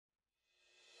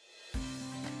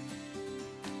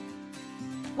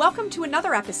Welcome to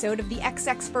another episode of the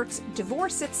Ex-Experts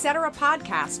Divorce Etc.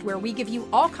 podcast, where we give you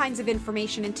all kinds of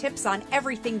information and tips on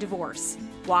everything divorce.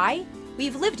 Why?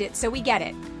 We've lived it, so we get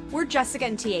it. We're Jessica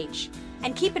and TH.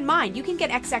 And keep in mind, you can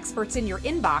get Ex-Experts in your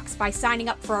inbox by signing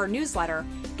up for our newsletter,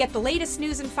 get the latest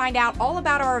news and find out all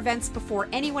about our events before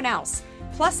anyone else,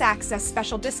 plus access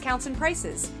special discounts and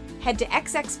prices. Head to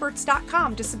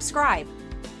xexperts.com to subscribe.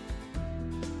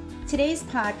 Today's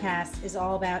podcast is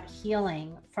all about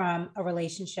healing from a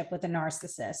relationship with a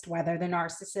narcissist, whether the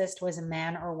narcissist was a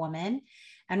man or woman.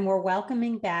 And we're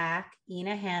welcoming back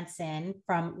Ina Hansen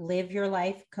from Live Your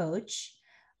Life Coach.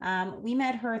 We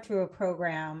met her through a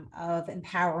program of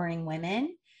empowering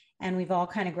women, and we've all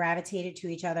kind of gravitated to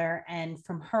each other. And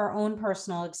from her own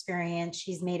personal experience,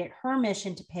 she's made it her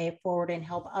mission to pay it forward and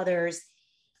help others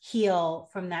heal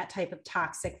from that type of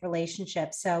toxic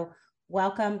relationship. So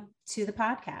welcome to the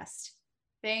podcast.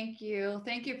 Thank you.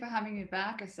 Thank you for having me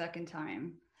back a second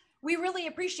time. We really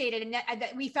appreciate it. And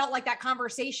that we felt like that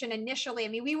conversation initially, I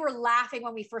mean, we were laughing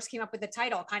when we first came up with the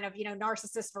title, kind of,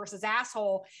 narcissist versus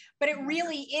asshole, but it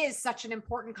really is such an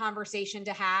important conversation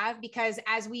to have, because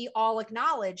as we all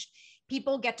acknowledged,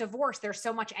 people get divorced. There's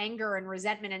so much anger and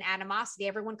resentment and animosity.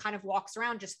 Everyone kind of walks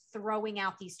around just throwing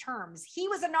out these terms. He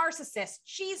was a narcissist.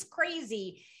 She's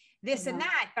crazy. This and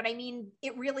that. But I mean,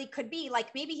 it really could be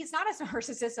like, maybe he's not a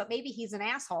narcissist, but maybe he's an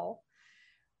asshole.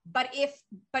 But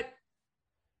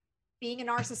being a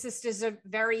narcissist is a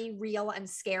very real and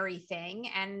scary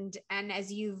thing. And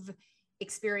as you've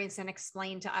experienced and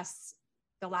explained to us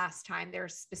the last time,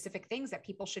 there's specific things that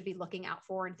people should be looking out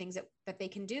for and things that they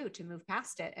can do to move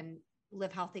past it and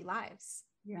live healthy lives.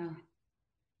 Yeah,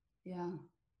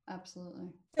 absolutely.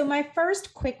 So my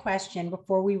first quick question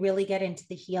before we really get into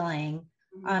the healing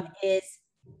is,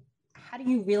 how do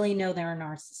you really know they're a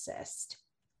narcissist?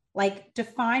 Like,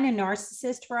 define a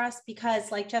narcissist for us,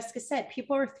 because like Jessica said,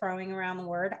 people are throwing around the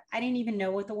word. I didn't even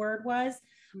know what the word was.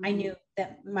 I knew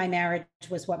that my marriage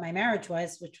was what my marriage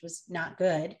was, which was not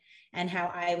good, and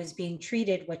how I was being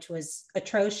treated, which was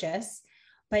atrocious.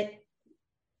 But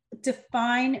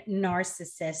define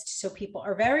narcissist so people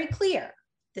are very clear.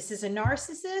 This is a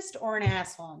narcissist or an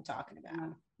asshole I'm talking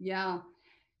about. Yeah.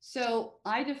 So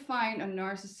I define a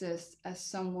narcissist as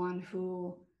someone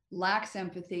who lacks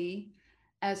empathy,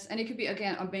 and it could be,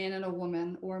 again, a man and a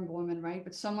woman, or a woman, right?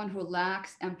 But someone who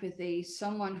lacks empathy,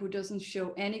 someone who doesn't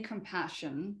show any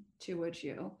compassion towards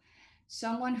you,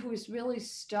 someone who is really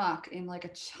stuck in like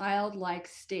a childlike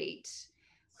state,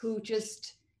 who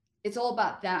just, it's all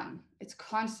about them. It's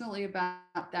constantly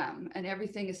about them, and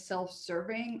everything is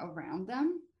self-serving around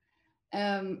them.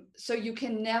 So you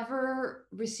can never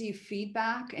receive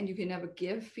feedback, and you can never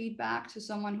give feedback to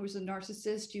someone who's a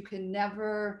narcissist. You can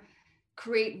never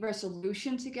create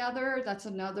resolution together. That's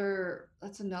another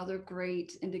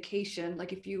great indication.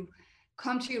 Like, if you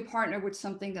come to your partner with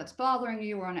something that's bothering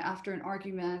you, or after an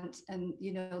argument, and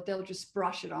they'll just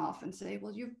brush it off and say,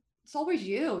 well, it's always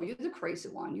you. You're the crazy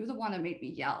one. You're the one that made me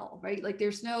yell, right? Like,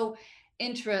 there's no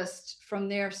interest from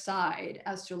their side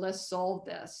as to, let's solve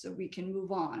this so we can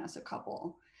move on as a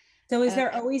couple. So is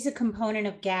there always a component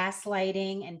of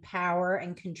gaslighting and power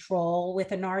and control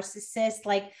with a narcissist?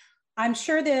 Like, I'm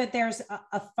sure that there's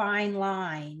a fine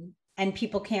line and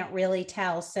people can't really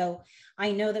tell. So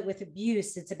I know that with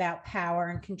abuse, it's about power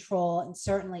and control, and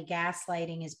certainly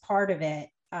gaslighting is part of it,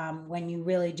 when you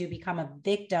really do become a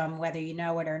victim, whether you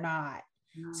know it or not.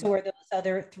 So are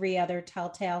those three other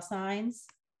telltale signs?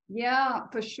 Yeah,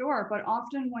 for sure. But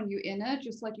often when you're in it,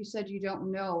 just like you said, you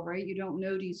don't know, right? You don't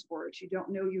know these words. You don't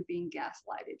know you're being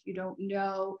gaslighted. You don't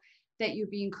know that you're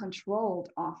being controlled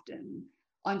often,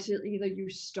 until either you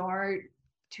start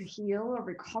to heal or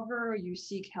recover, or you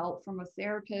seek help from a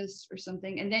therapist or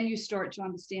something. And then you start to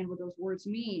understand what those words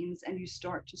means, and you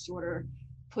start to sort of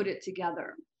put it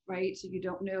together, right? So you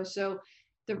don't know. So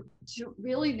to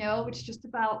really know,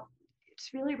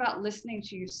 it's really about listening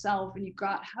to yourself, and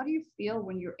how do you feel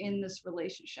when you're in this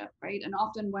relationship, right? And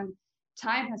often when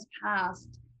time has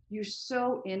passed, you're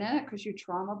so in it because you're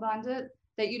trauma bonded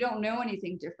that you don't know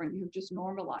anything different. You have just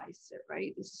normalized it,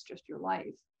 right? This is just your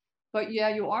life. But yeah,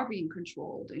 you are being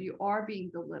controlled, and you are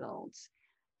being belittled.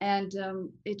 And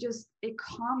it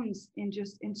comes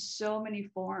in so many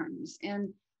forms.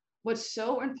 And what's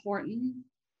so important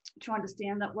to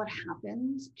understand, that what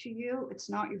happened to you, it's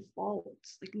not your fault.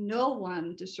 Like, no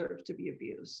one deserves to be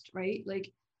abused, right?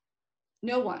 Like,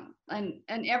 no one. And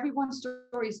everyone's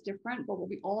story is different, but what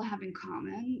we all have in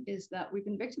common is that we've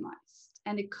been victimized.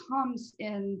 And it comes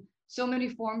in so many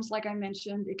forms. Like I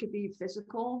mentioned, it could be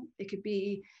physical, it could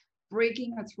be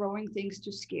breaking or throwing things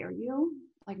to scare you,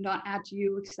 like not at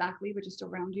you exactly, but just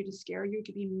around you to scare you. It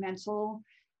could be mental,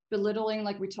 belittling,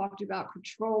 like we talked about,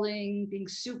 controlling, being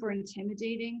super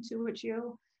intimidating towards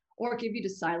you, or give you the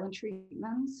silent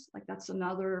treatments. Like that's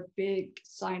another big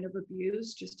sign of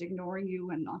abuse, just ignoring you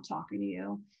and not talking to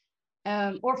you.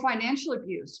 Or financial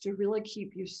abuse to really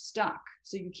keep you stuck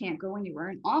so you can't go anywhere.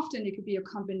 And often it could be a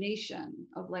combination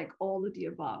of like all of the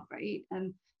above, right?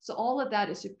 And so all of that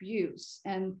is abuse.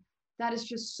 And that is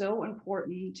just so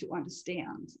important to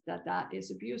understand that that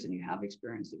is abuse and you have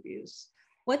experienced abuse.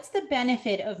 What's the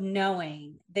benefit of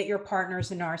knowing that your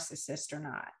partner's a narcissist or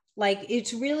not? Like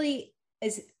it's really,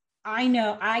 as I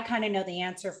know, I kind of know the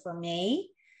answer for me.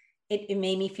 It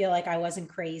made me feel like I wasn't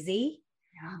crazy.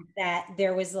 Yeah. That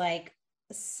there was like,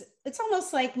 it's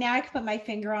almost like now I can put my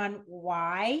finger on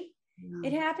why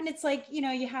it happened. It's like, you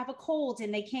know, you have a cold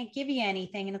and they can't give you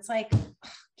anything. And it's like,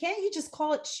 can't you just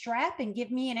call it strep and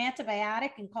give me an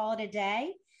antibiotic and call it a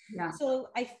day? Yeah. So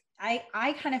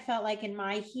I kind of felt like in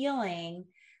my healing,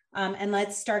 and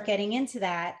let's start getting into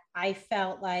that. I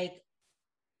felt like,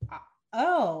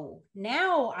 oh,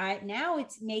 now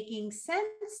it's making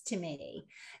sense to me.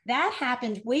 That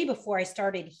happened way before I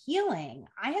started healing.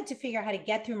 I had to figure out how to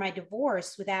get through my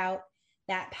divorce without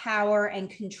that power and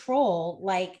control,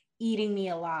 like eating me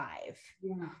alive.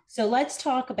 Yeah. So let's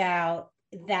talk about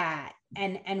that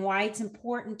and why it's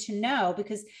important to know,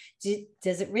 because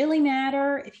does it really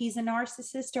matter if he's a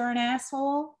narcissist or an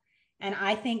asshole? And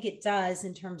I think it does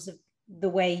in terms of the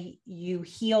way you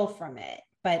heal from it.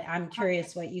 But I'm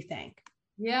curious what you think.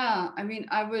 Yeah, I mean,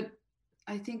 I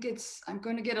think I'm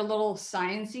going to get a little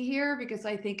sciencey here because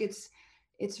I think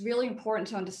it's really important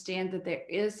to understand that there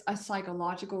is a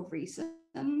psychological reason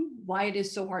why it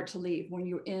is so hard to leave when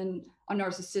you're in a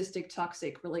narcissistic,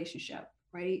 toxic relationship,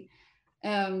 right?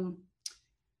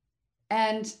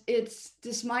 And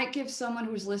this might give someone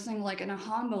who's listening like an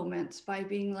aha moment by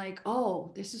being like,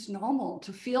 oh, this is normal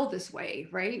to feel this way,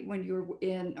 right? When you're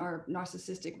in our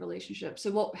narcissistic relationship. So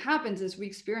what happens is we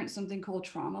experience something called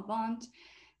trauma bond.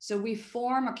 So we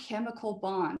form a chemical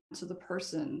bond to the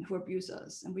person who abuses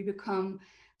us, and we become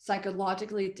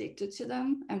psychologically addicted to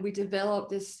them. And we develop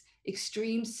this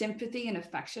extreme sympathy and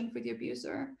affection for the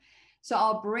abuser. So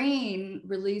our brain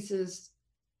releases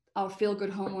our feel-good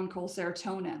hormone called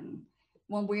serotonin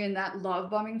when we're in that love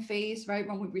bombing phase, right?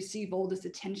 When we receive all this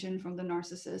attention from the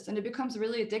narcissist, and it becomes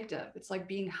really addictive. It's like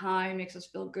being high makes us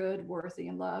feel good, worthy,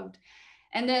 and loved.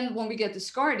 And then when we get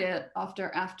discarded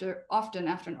often after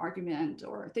an argument,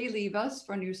 or they leave us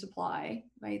for a new supply,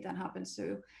 right? That happens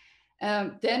too.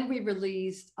 Then we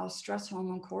release our stress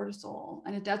hormone cortisol,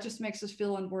 and that just makes us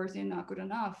feel unworthy and not good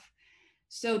enough.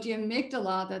 So the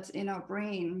amygdala that's in our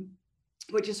brain,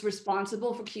 which is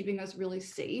responsible for keeping us really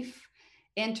safe,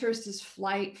 enters this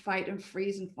flight, fight, and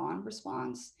freeze and fawn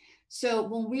response. So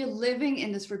when we're living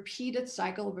in this repeated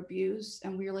cycle of abuse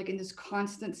and we're like in this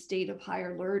constant state of high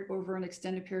alert over an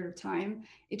extended period of time,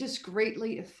 it just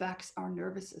greatly affects our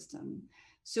nervous system.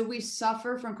 So we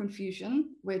suffer from confusion,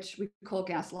 which we call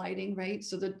gaslighting, right?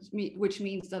 So which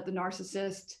means that the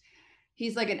narcissist,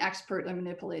 he's like an expert at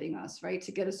manipulating us, right?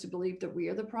 To get us to believe that we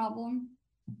are the problem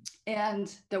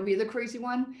and that we're the crazy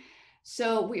one.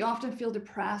 So we often feel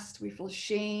depressed, we feel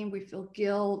shame, we feel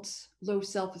guilt, low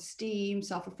self-esteem,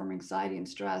 self-affirming anxiety and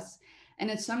stress. And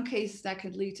in some cases that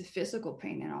could lead to physical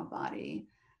pain in our body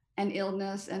and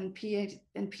illness and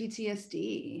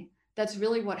PTSD. That's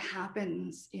really what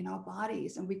happens in our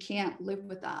bodies, and we can't live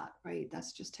with that, right?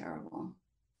 That's just terrible.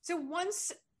 So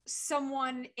once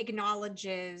someone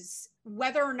acknowledges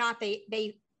whether or not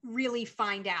they really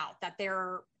find out that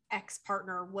their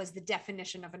ex-partner was the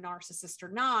definition of a narcissist or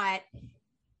not,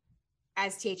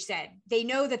 as TH said, they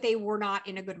know that they were not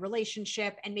in a good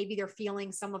relationship, and maybe they're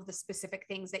feeling some of the specific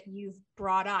things that you've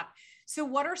brought up. So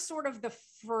what are sort of the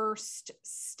first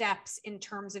steps in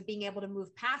terms of being able to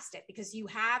move past it? Because you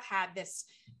have had this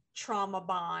trauma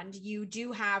bond, you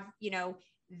do have,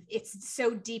 it's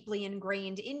so deeply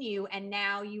ingrained in you. And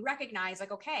now you recognize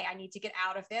like, okay, I need to get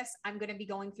out of this. I'm going to be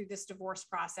going through this divorce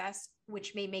process,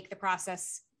 which may make the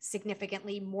process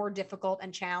significantly more difficult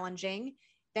and challenging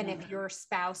than if your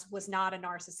spouse was not a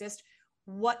narcissist.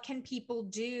 What can people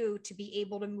do to be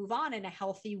able to move on in a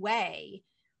healthy way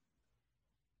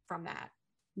from that?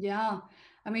 Yeah.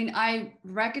 I mean,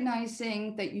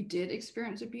 recognizing that you did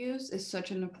experience abuse is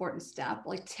such an important step,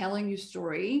 like telling your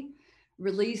story,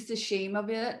 release the shame of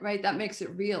it, right? That makes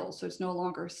it real. So it's no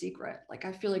longer a secret. Like,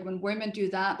 I feel like when women do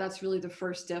that, that's really the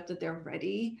first step that they're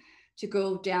ready to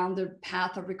go down the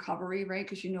path of recovery, right?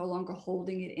 Because you're no longer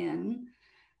holding it in.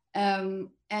 And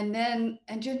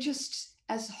just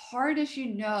as hard as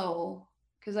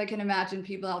because I can imagine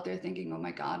people out there thinking, oh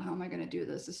my God, how am I going to do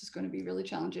this? This is going to be really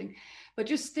challenging. But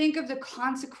just think of the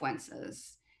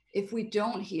consequences if we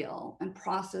don't heal and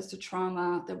process the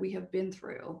trauma that we have been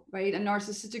through, right? And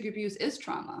narcissistic abuse is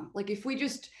trauma. Like if we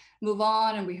just move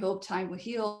on and we hope time will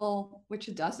heal, which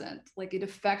it doesn't, like it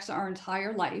affects our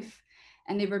entire life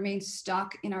and it remains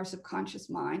stuck in our subconscious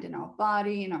mind, in our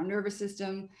body, in our nervous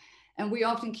system. And we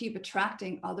often keep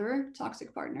attracting other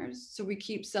toxic partners. So we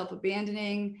keep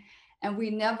self-abandoning and we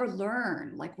never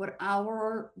learn like what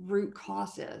our root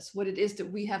cause is, what it is that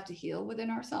we have to heal within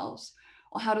ourselves,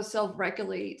 or how to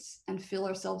self-regulate and fill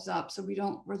ourselves up so we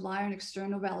don't rely on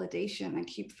external validation and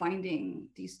keep finding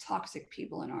these toxic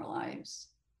people in our lives.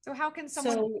 So how can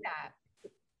someone do that?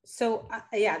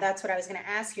 Yeah, that's what I was going to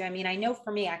ask you. I mean, I know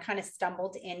for me, I kind of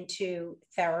stumbled into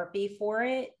therapy for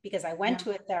it because I went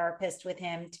to a therapist with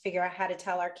him to figure out how to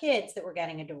tell our kids that we're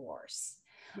getting a divorce.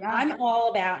 Yeah. I'm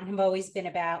all about, and have always been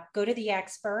about, go to the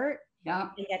expert and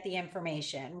get the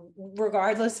information,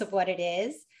 regardless of what it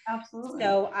is. Absolutely.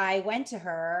 So I went to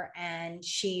her and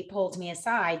she pulled me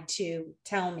aside to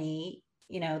tell me,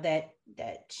 you know, that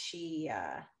she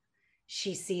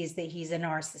sees that he's a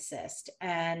narcissist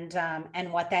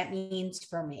and what that means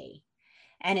for me.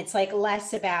 And it's like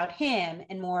less about him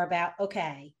and more about,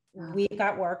 okay, we've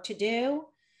got work to do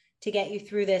to get you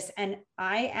through this. And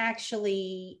I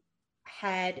actually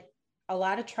had a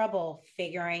lot of trouble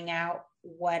figuring out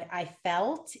what I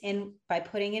felt by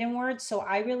putting it in words. So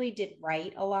I really did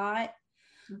write a lot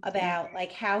about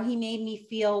like how he made me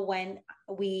feel when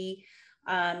we,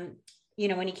 you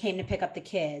know, when he came to pick up the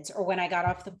kids or when I got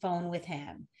off the phone with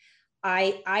him.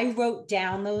 I wrote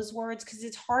down those words because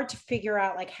it's hard to figure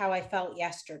out like how I felt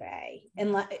yesterday.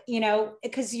 And, you know,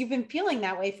 because you've been feeling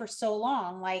that way for so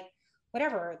long, like,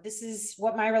 whatever, this is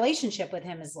what my relationship with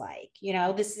him is like, you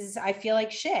know, I feel like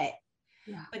shit.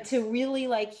 Yeah. But to really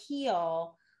like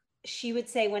heal, she would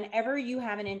say, whenever you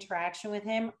have an interaction with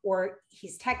him or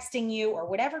he's texting you or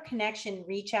whatever connection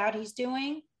reach out he's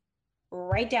doing,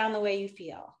 write down the way you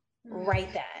feel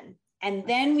right then. And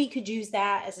then we could use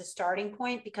that as a starting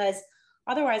point because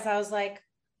otherwise I was like,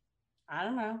 I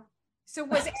don't know. So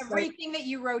was everything that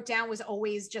you wrote down was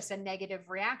always just a negative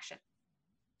reaction?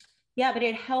 Yeah, but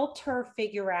it helped her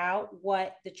figure out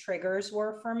what the triggers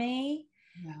were for me.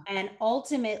 Yeah. And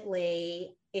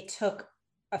ultimately, it took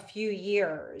a few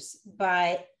years,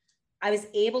 but I was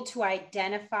able to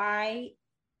identify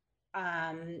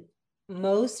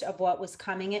most of what was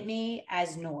coming at me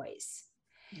as noise.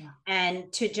 Yeah.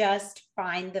 And to just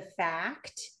find the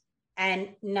fact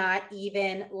and not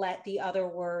even let the other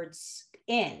words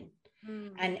in.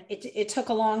 And it took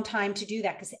a long time to do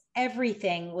that because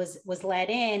everything was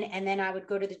let in. And then I would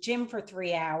go to the gym for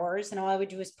 3 hours and all I would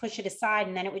do is push it aside.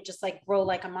 And then it would just like grow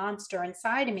like a monster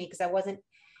inside of me because I wasn't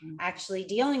actually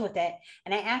dealing with it.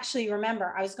 And I actually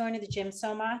remember I was going to the gym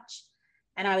so much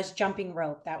and I was jumping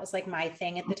rope. That was like my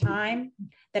thing at the time,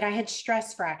 that I had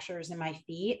stress fractures in my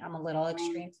feet. I'm a little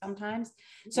extreme sometimes.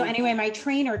 So anyway, my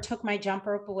trainer took my jump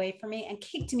rope away from me and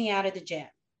kicked me out of the gym.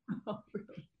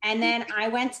 And then I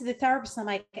went to the therapist. I'm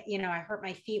like, you know, I hurt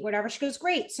my feet, whatever. She goes,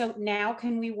 great. So now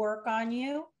can we work on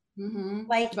you?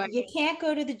 Like you can't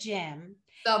go to the gym.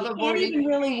 You can't even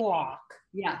really walk.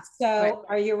 Yeah. So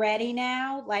are you ready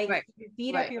now? Like you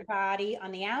beat up your body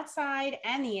on the outside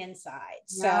and the inside.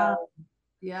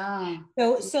 Yeah.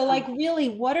 So like really,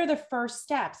 what are the first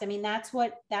steps? I mean, that's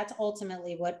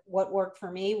ultimately what worked for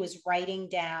me was writing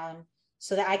down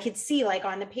so that I could see like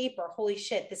on the paper, holy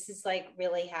shit, this is like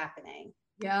really happening.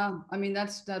 Yeah. I mean,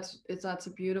 that's a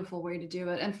beautiful way to do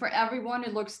it. And for everyone,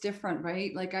 it looks different,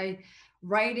 right? Like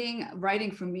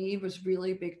writing for me was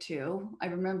really big too. I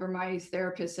remember my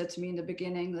therapist said to me in the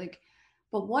beginning, like,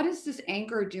 but what is this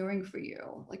anger doing for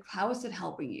you? Like, how is it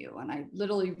helping you? And I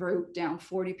literally wrote down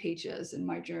 40 pages in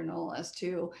my journal as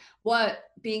to what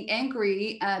being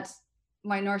angry at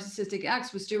my narcissistic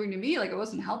ex was doing to me. Like it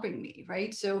wasn't helping me,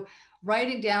 right? So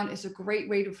writing down is a great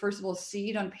way to, first of all,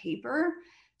 see it on paper.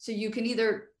 So you can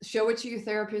either show it to your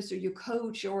therapist or your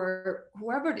coach or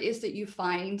whoever it is that you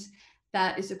find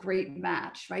that is a great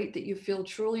match, right? That you feel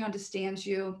truly understands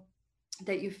you,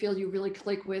 that you feel you really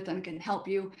click with and can help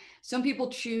you. Some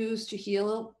people choose to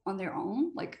heal on their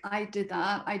own. Like I did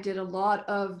that. I did a lot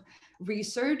of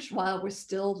research while we're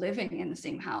still living in the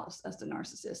same house as the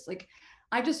narcissist. Like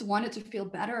I just wanted to feel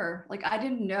better. Like I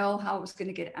didn't know how I was going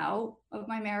to get out of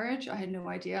my marriage. I had no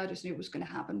idea. I just knew it was going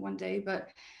to happen one day. But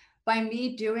by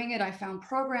me doing it, I found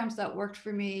programs that worked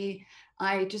for me.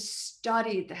 I just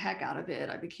studied the heck out of it.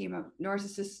 I became a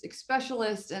narcissistic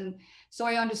specialist. And so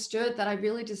I understood that I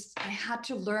had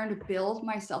to learn to build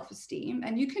my self-esteem.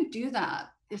 And you can do that.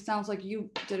 It sounds like you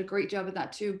did a great job of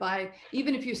that too,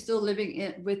 even if you're still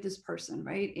living with this person,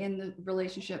 right? In the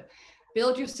relationship,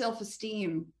 build your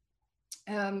self-esteem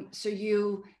So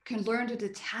you can learn to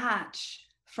detach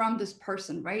from this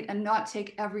person, right? And not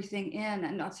take everything in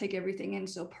and not take everything in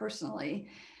so personally.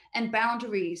 And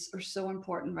boundaries are so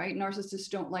important, right? Narcissists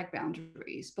don't like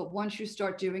boundaries, but once you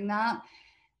start doing that,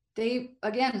 they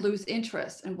again lose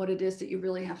interest in what it is that you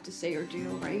really have to say or do,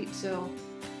 right? So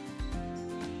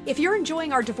if you're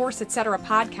enjoying our Divorce Etc.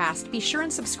 podcast, be sure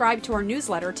and subscribe to our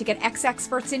newsletter to get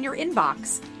ex-experts in your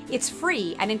inbox. It's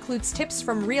free and includes tips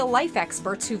from real-life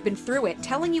experts who've been through it,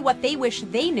 telling you what they wish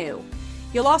they knew.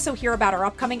 You'll also hear about our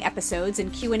upcoming episodes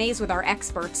and Q&As with our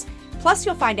experts. Plus,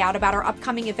 you'll find out about our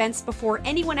upcoming events before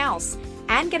anyone else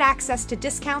and get access to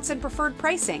discounts and preferred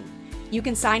pricing. You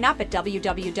can sign up at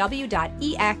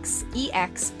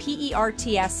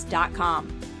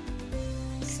www.experts.com.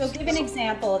 So give an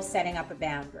example of setting up a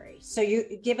boundary. So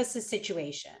you give us a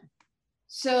situation.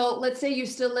 So let's say you're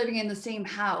still living in the same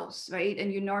house, right?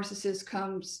 And your narcissist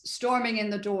comes storming in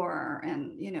the door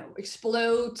and,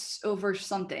 explodes over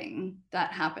something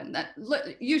that happened that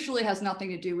usually has nothing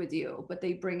to do with you, but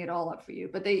they bring it all up for you,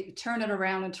 but they turn it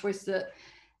around and twist it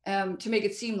to make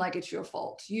it seem like it's your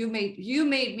fault. You made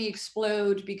me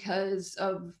explode because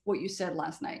of what you said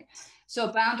last night. So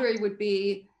a boundary would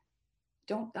be,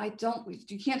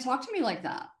 you can't talk to me like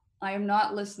that. I am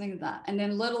not listening to that. And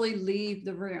then literally leave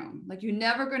the room. Like, you're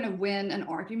never going to win an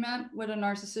argument with a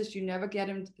narcissist. You never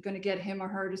going to get him or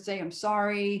her to say, I'm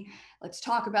sorry, let's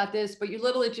talk about this. But you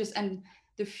literally and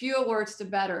the fewer words, the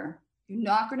better. You're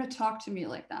not going to talk to me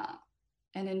like that.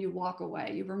 And then you walk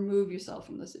away. You remove yourself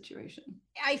from the situation.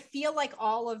 I feel like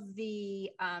all of these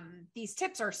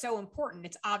tips are so important.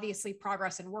 It's obviously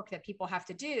progress and work that people have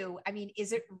to do. I mean,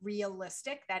 is it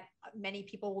realistic that many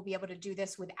people will be able to do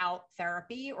this without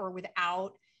therapy or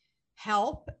without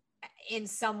help in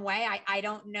some way? I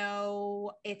don't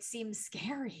know. It seems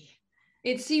scary.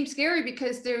 It seems scary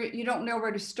because you don't know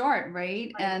where to start,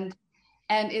 right?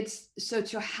 And it's so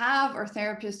to have a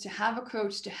therapist, to have a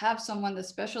coach, to have someone that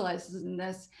specializes in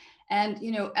this. And,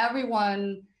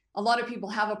 a lot of people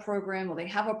have a program or they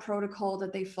have a protocol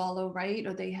that they follow, right?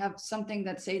 Or they have something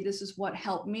that say, this is what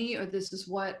helped me, or this is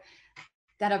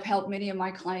that have helped many of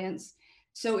my clients.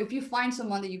 So if you find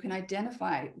someone that you can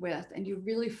identify with and you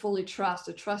really fully trust,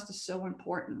 the trust is so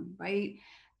important, right?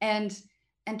 And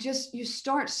just, you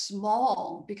start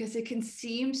small because it can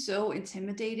seem so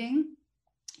intimidating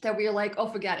that we're like, oh,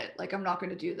 forget it. Like, I'm not going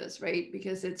to do this, right?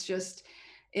 Because it's just,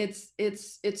 it's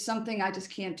something I just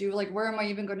can't do. Like, where am I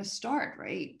even going to start,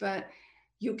 right? But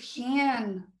you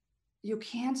can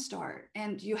start,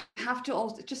 and you have to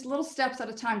also just little steps at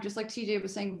a time, just like TJ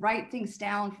was saying, write things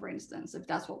down, for instance, if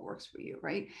that's what works for you,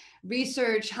 right?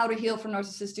 Research how to heal from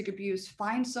narcissistic abuse.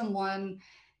 Find someone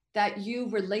that you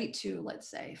relate to, let's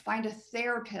say. Find a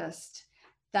therapist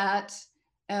that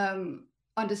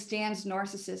understands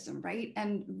narcissism, right?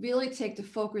 And really take the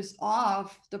focus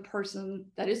off the person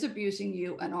that is abusing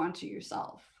you and onto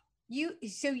yourself.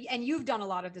 And you've done a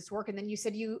lot of this work, and then you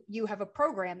said you have a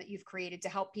program that you've created to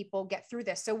help people get through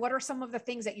this. So what are some of the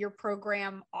things that your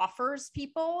program offers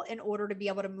people in order to be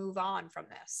able to move on from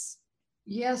this?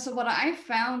 Yeah, so what I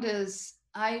found is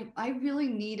I really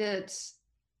needed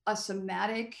a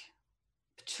somatic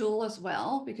tool as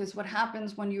well, because what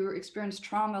happens when you experience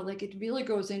trauma, like, it really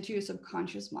goes into your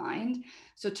subconscious mind.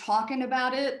 So talking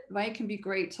about it, right, can be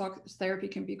great. Therapy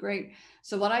can be great.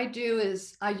 So what I do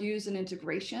is I use an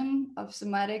integration of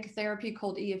somatic therapy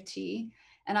called EFT,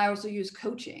 and I also use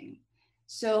coaching.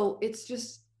 So it's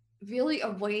just really a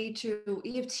way to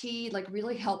EFT, like,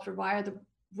 really helps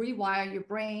rewire your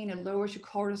brain and lowers your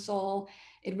cortisol.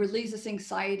 It releases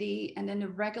anxiety, and then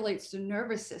it regulates the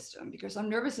nervous system, because our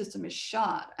nervous system is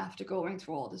shot after going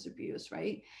through all this abuse,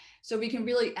 right? So we can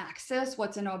really access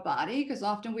what's in our body, because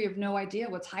often we have no idea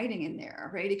what's hiding in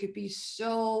there, right? It could be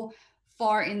so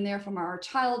far in there from our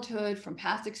childhood, from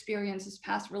past experiences,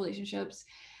 past relationships.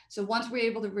 So once we're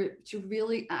able to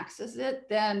really access it,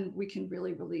 then we can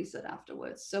really release it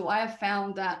afterwards. So I have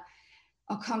found that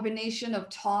a combination of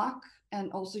talk and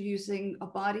also using a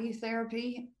body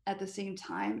therapy at the same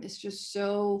time is just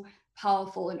so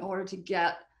powerful in order to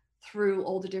get through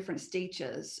all the different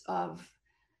stages of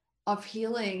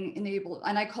healing, and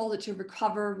I call it to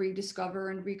recover, rediscover,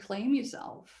 and reclaim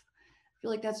yourself. I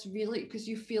feel like that's really, because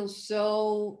you feel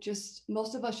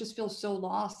most of us just feel so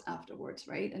lost afterwards,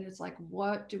 right? And it's like,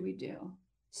 what do we do?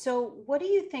 So what do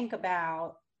you think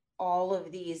about all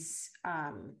of these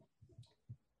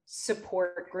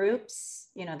support groups?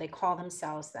 They call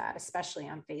themselves that, especially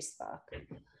on Facebook.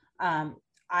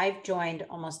 I've joined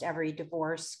almost every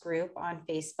divorce group on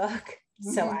Facebook,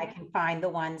 so I can find the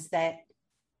ones that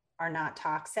are not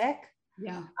toxic.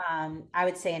 Yeah. I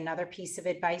would say another piece of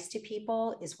advice to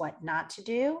people is what not to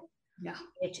do. Yeah.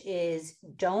 which is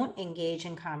don't engage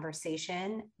in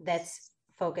conversation that's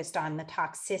focused on the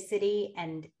toxicity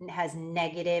and has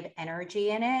negative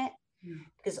energy in it. Yeah.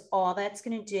 Because all that's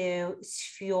going to do is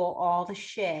fuel all the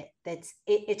shit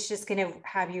it's just going to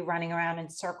have you running around in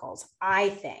circles, I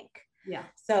think. Yeah.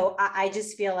 So I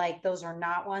just feel like those are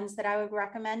not ones that I would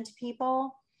recommend to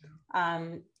people.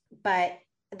 But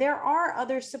there are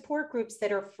other support groups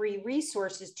that are free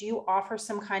resources. Do you offer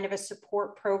some kind of a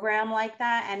support program like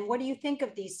that? And what do you think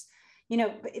of these,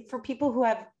 for people who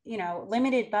have,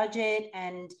 limited budget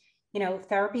and,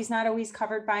 therapy is not always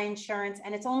covered by insurance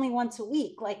and it's only once a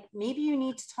week. Like maybe you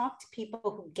need to talk to people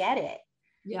who get it,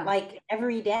 like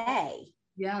every day.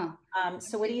 Yeah.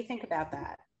 So what do you think about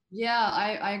that? Yeah,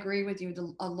 I agree with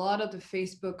you. A lot of the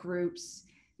Facebook groups,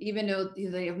 even though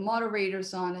they have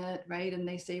moderators on it, right? And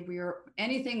they say we are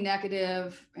anything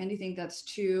negative, anything that's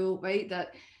too, right?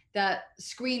 That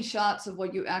screenshots of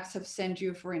what you ex have sent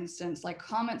you, for instance, like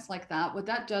comments like that, what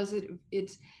that does,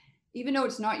 it's, even though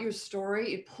it's not your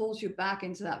story, it pulls you back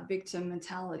into that victim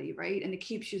mentality, right? And it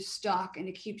keeps you stuck and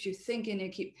it keeps you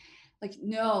thinking,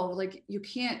 no, like you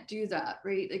can't do that,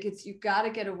 right? Like you got to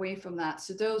get away from that.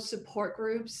 So those support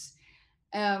groups,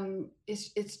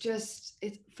 it's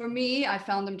for me, I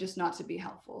found them just not to be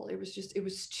helpful. It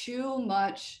was too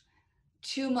much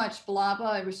blah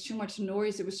blah. It was too much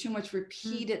noise. It was too much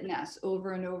repeatedness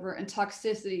over and over and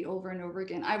toxicity over and over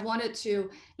again. I wanted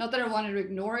to, not that I wanted to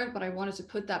ignore it, but I wanted to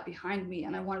put that behind me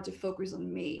and I wanted to focus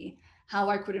on me, how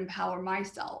I could empower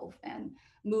myself and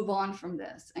move on from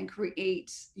this and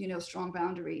create, strong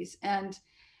boundaries. And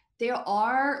there's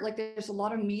a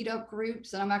lot of meetup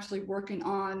groups and I'm actually working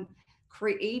on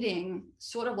creating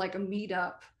sort of like a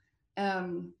meetup,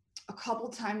 a couple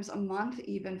times a month,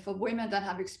 even for women that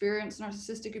have experienced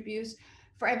narcissistic abuse,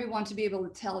 for everyone to be able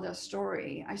to tell their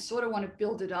story. I sort of want to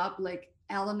build it up like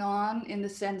Al-Anon in the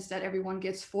sense that everyone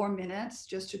gets 4 minutes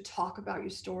just to talk about your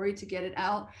story, to get it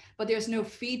out, but there's no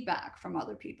feedback from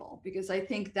other people, because I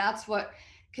think that's what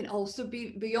can also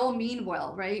be, we all mean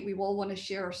well, right? We all want to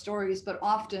share our stories, but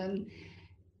often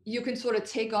you can sort of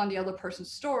take on the other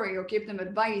person's story or give them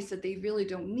advice that they really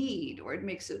don't need, or it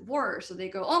makes it worse. So they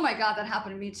go, oh my God, that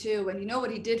happened to me too. And you know what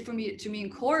he did to me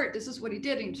in court? This is what he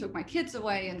did. And he took my kids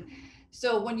away. And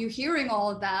so when you're hearing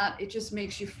all of that, it just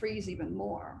makes you freeze even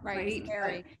more. Right.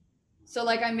 So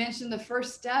like I mentioned, the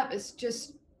first step is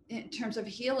just, in terms of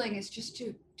healing, is just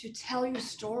to tell your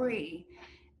story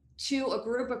to a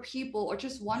group of people or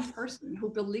just one person who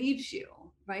believes you,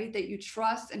 right? That you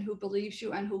trust and who believes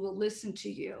you and who will listen to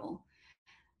you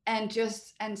and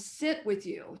sit with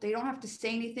you. They don't have to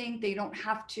say anything. They don't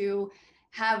have to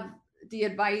have the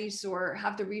advice or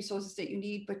have the resources that you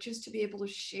need, but just to be able to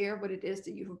share what it is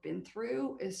that you have been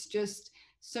through is just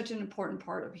such an important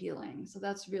part of healing. So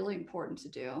that's really important to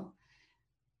do.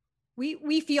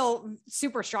 We feel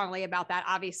super strongly about that,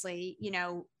 obviously,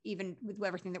 even with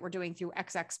everything that we're doing through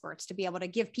Experts, to be able to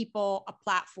give people a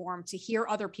platform to hear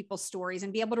other people's stories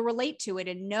and be able to relate to it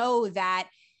and know that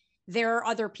there are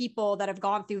other people that have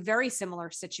gone through very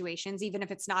similar situations, even if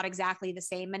it's not exactly the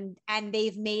same, and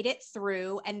they've made it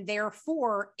through, and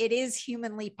therefore it is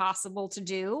humanly possible to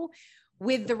do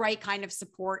with the right kind of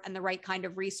support and the right kind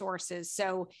of resources.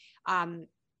 So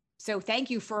thank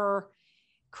you for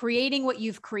creating what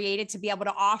you've created to be able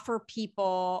to offer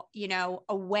people,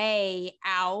 a way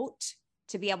out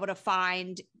to be able to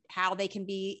find how they can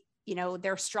be,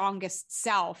 their strongest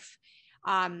self,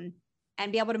 and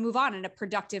be able to move on in a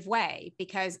productive way.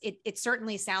 Because it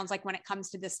certainly sounds like when it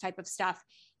comes to this type of stuff,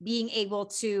 being able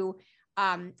to,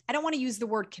 I don't want to use the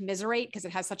word commiserate because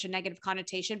it has such a negative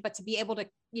connotation, but to be able to,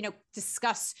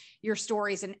 discuss your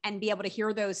stories and be able to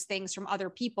hear those things from other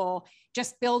people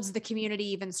just builds the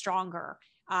community even stronger.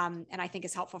 And I think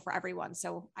is helpful for everyone.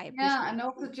 So I appreciate it. And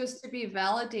also just to be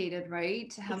validated, right?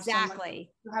 To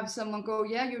have someone go,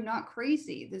 yeah, you're not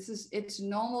crazy. It's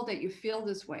normal that you feel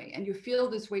this way, and you feel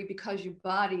this way because your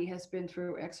body has been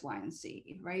through X, Y, and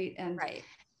Z, right? And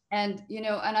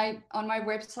I, on my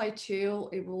website too,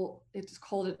 it's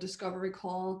called a discovery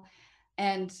call.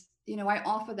 And, I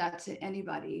offer that to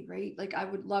anybody, right? Like I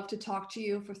would love to talk to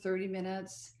you for 30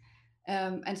 minutes.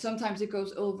 And sometimes it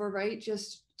goes over, right?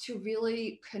 Just to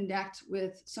really connect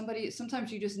with somebody.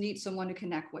 Sometimes you just need someone to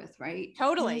connect with, right?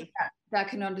 Totally. That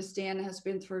can understand and has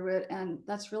been through it. And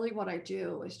that's really what I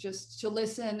do, is just to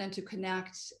listen and to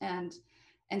connect and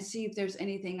see if there's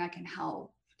anything I can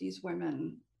help these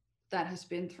women that has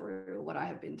been through what I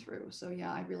have been through. So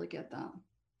yeah, I really get that.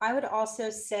 I would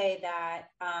also say that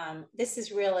this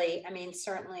is really,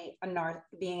 certainly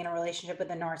being in a relationship with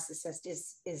a narcissist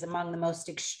is among the most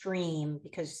extreme,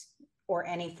 or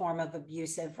any form of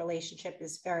abusive relationship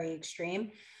is very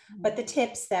extreme. But the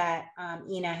tips that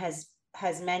Ina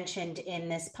has mentioned in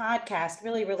this podcast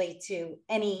really relate to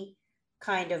any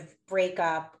kind of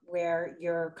breakup where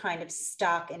you're kind of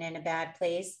stuck and in a bad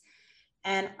place.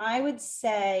 And I would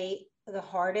say the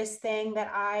biggest thing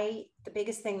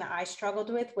that I struggled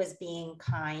with was being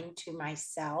kind to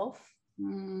myself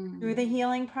through the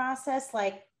healing process.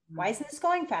 Like, why isn't this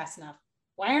going fast enough?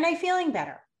 Why aren't I feeling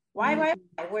better? Why?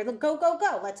 We're go.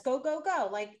 Let's go.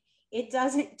 Like, it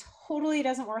totally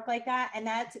doesn't work like that. And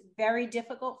that's very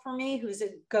difficult for me, who's a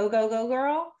go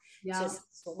girl. Yeah.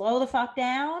 Just slow the fuck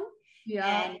down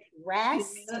and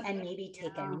rest and maybe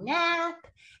take a nap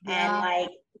and like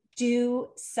do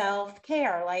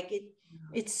self-care. Like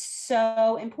it's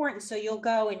so important. So you'll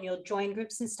go and you'll join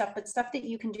groups and stuff, but stuff that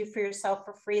you can do for yourself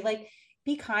for free. Like,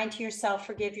 be kind to yourself,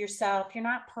 forgive yourself. You're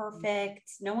not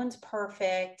perfect. No one's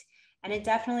perfect. And it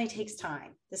definitely takes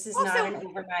time. This is also not an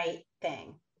overnight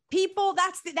thing. People,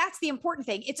 that's the important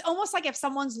thing. It's almost like if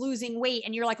someone's losing weight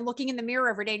and you're like looking in the mirror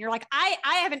every day and you're like, I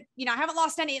haven't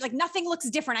lost any, like nothing looks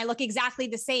different. I look exactly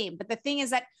the same. But the thing is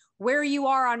that where you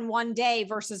are on one day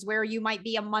versus where you might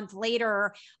be a month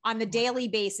later on the daily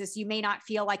basis, you may not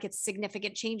feel like it's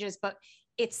significant changes, but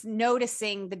it's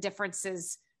noticing the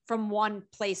differences from one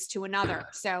place to another.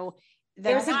 So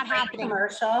that's not happening.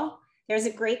 There's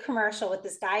a great commercial with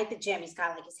this guy at the gym. He's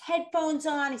got like his headphones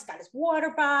on. He's got his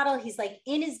water bottle. He's like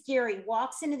in his gear. He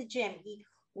walks into the gym. He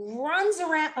runs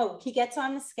around. Oh, he gets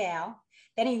on the scale.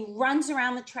 Then he runs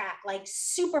around the track like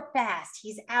super fast.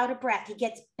 He's out of breath. He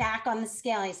gets back on the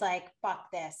scale. He's like, fuck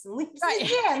this. And leaves the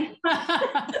gym.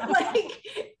 Like,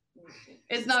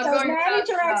 it's not going to manage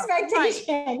your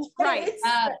expectations. Right.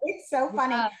 It's so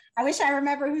funny. I wish I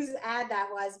remember whose ad that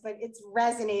was, but it's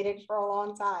resonated for a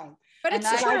long time. But it's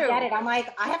true. I get it. I'm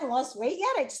like, I haven't lost weight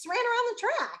yet. I just ran around the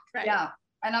track. Right. Yeah.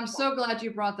 And I'm so glad you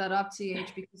brought that up,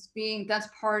 TH, because that's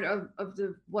part of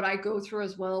what I go through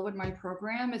as well with my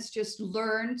program. It's just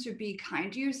learn to be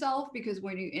kind to yourself, because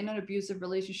when you're in an abusive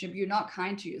relationship, you're not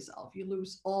kind to yourself. You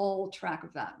lose all track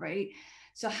of that, right?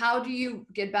 So how do you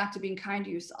get back to being kind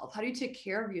to yourself? How do you take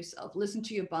care of yourself? Listen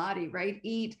to your body, right?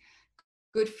 Eat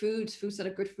good foods that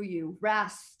are good for you.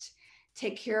 Rest,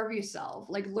 take care of yourself.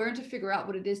 Like, learn to figure out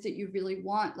what it is that you really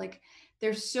want. Like,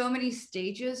 there's so many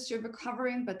stages to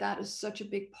recovering, but that is such a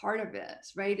big part of it,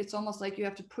 right? It's almost like you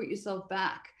have to put yourself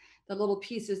back, the little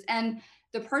pieces. And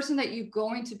the person that you're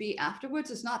going to be afterwards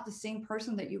is not the same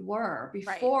person that you were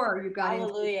before you got into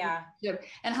the relationship.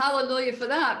 And hallelujah for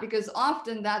that, because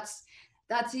often that's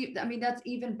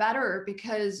even better,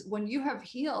 because when you have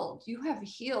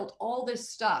healed all this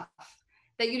stuff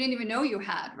that you didn't even know you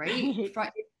had, right?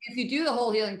 If you do the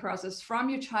whole healing process from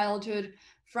your childhood,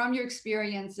 from your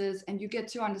experiences, and you get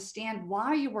to understand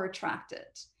why you were attracted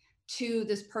to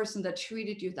this person that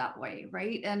treated you that way,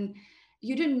 right? And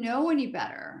you didn't know any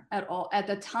better at all at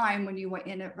the time when you were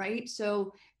in it, right?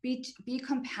 So be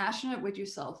compassionate with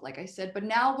yourself, like I said. But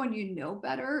now when you know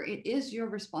better, it is your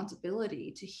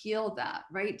responsibility to heal that,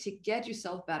 right? To get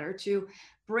yourself better, to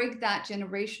break that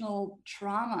generational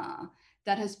trauma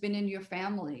that has been in your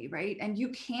family, right? And you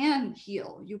can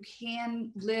heal, you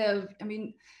can live. I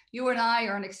mean, you and I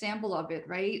are an example of it,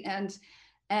 right? And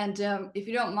if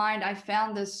you don't mind, I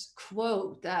found this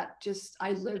quote that just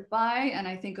I live by, and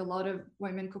I think a lot of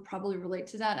women could probably relate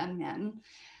to that, and men.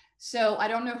 So I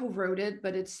don't know who wrote it,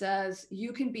 but it says,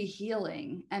 you can be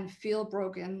healing and feel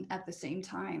broken at the same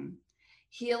time.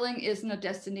 Healing isn't a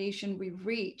destination we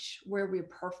reach where we're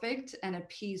perfect and at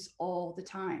peace all the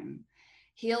time.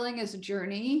 Healing is a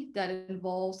journey that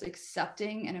involves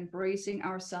accepting and embracing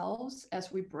ourselves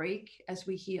as we break, as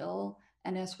we heal,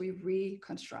 and as we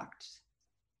reconstruct.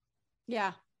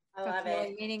 Yeah. I love it.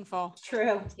 Really meaningful.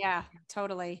 True. Yeah,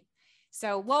 totally.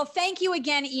 So, well, thank you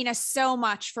again, Ina, so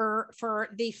much for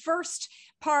the first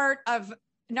part of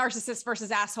Narcissist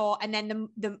versus Asshole, and then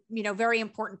the very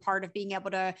important part of being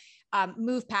able to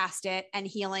move past it and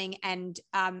healing and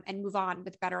move on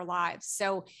with better lives.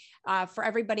 So for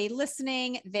everybody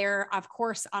listening, there, of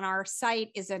course, on our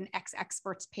site is an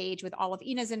Experts page with all of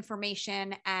Ina's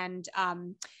information and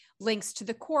links to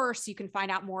the course. You can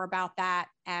find out more about that,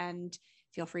 and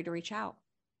feel free to reach out.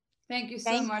 Thank you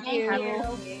so much for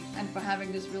having me and for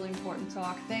having this really important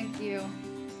talk. Thank you.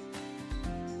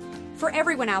 For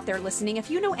everyone out there listening, if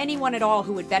you know anyone at all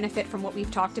who would benefit from what we've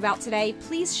talked about today,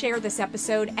 please share this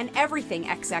episode and everything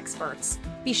Experts.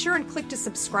 Be sure and click to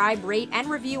subscribe, rate, and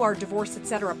review our Divorce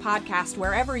Etc. podcast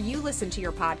wherever you listen to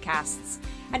your podcasts.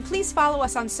 And please follow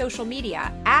us on social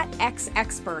media at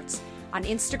Experts on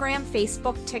Instagram,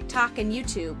 Facebook, TikTok, and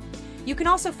YouTube. You can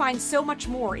also find so much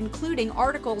more, including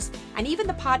articles and even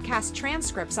the podcast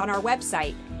transcripts on our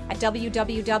website at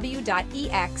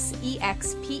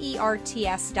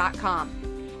www.experts.com.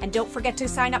 And don't forget to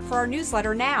sign up for our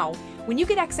newsletter now. When you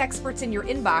get Experts in your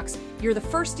inbox, you're the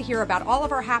first to hear about all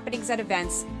of our happenings at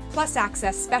events, plus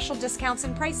access special discounts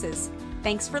and prices.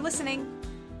 Thanks for listening.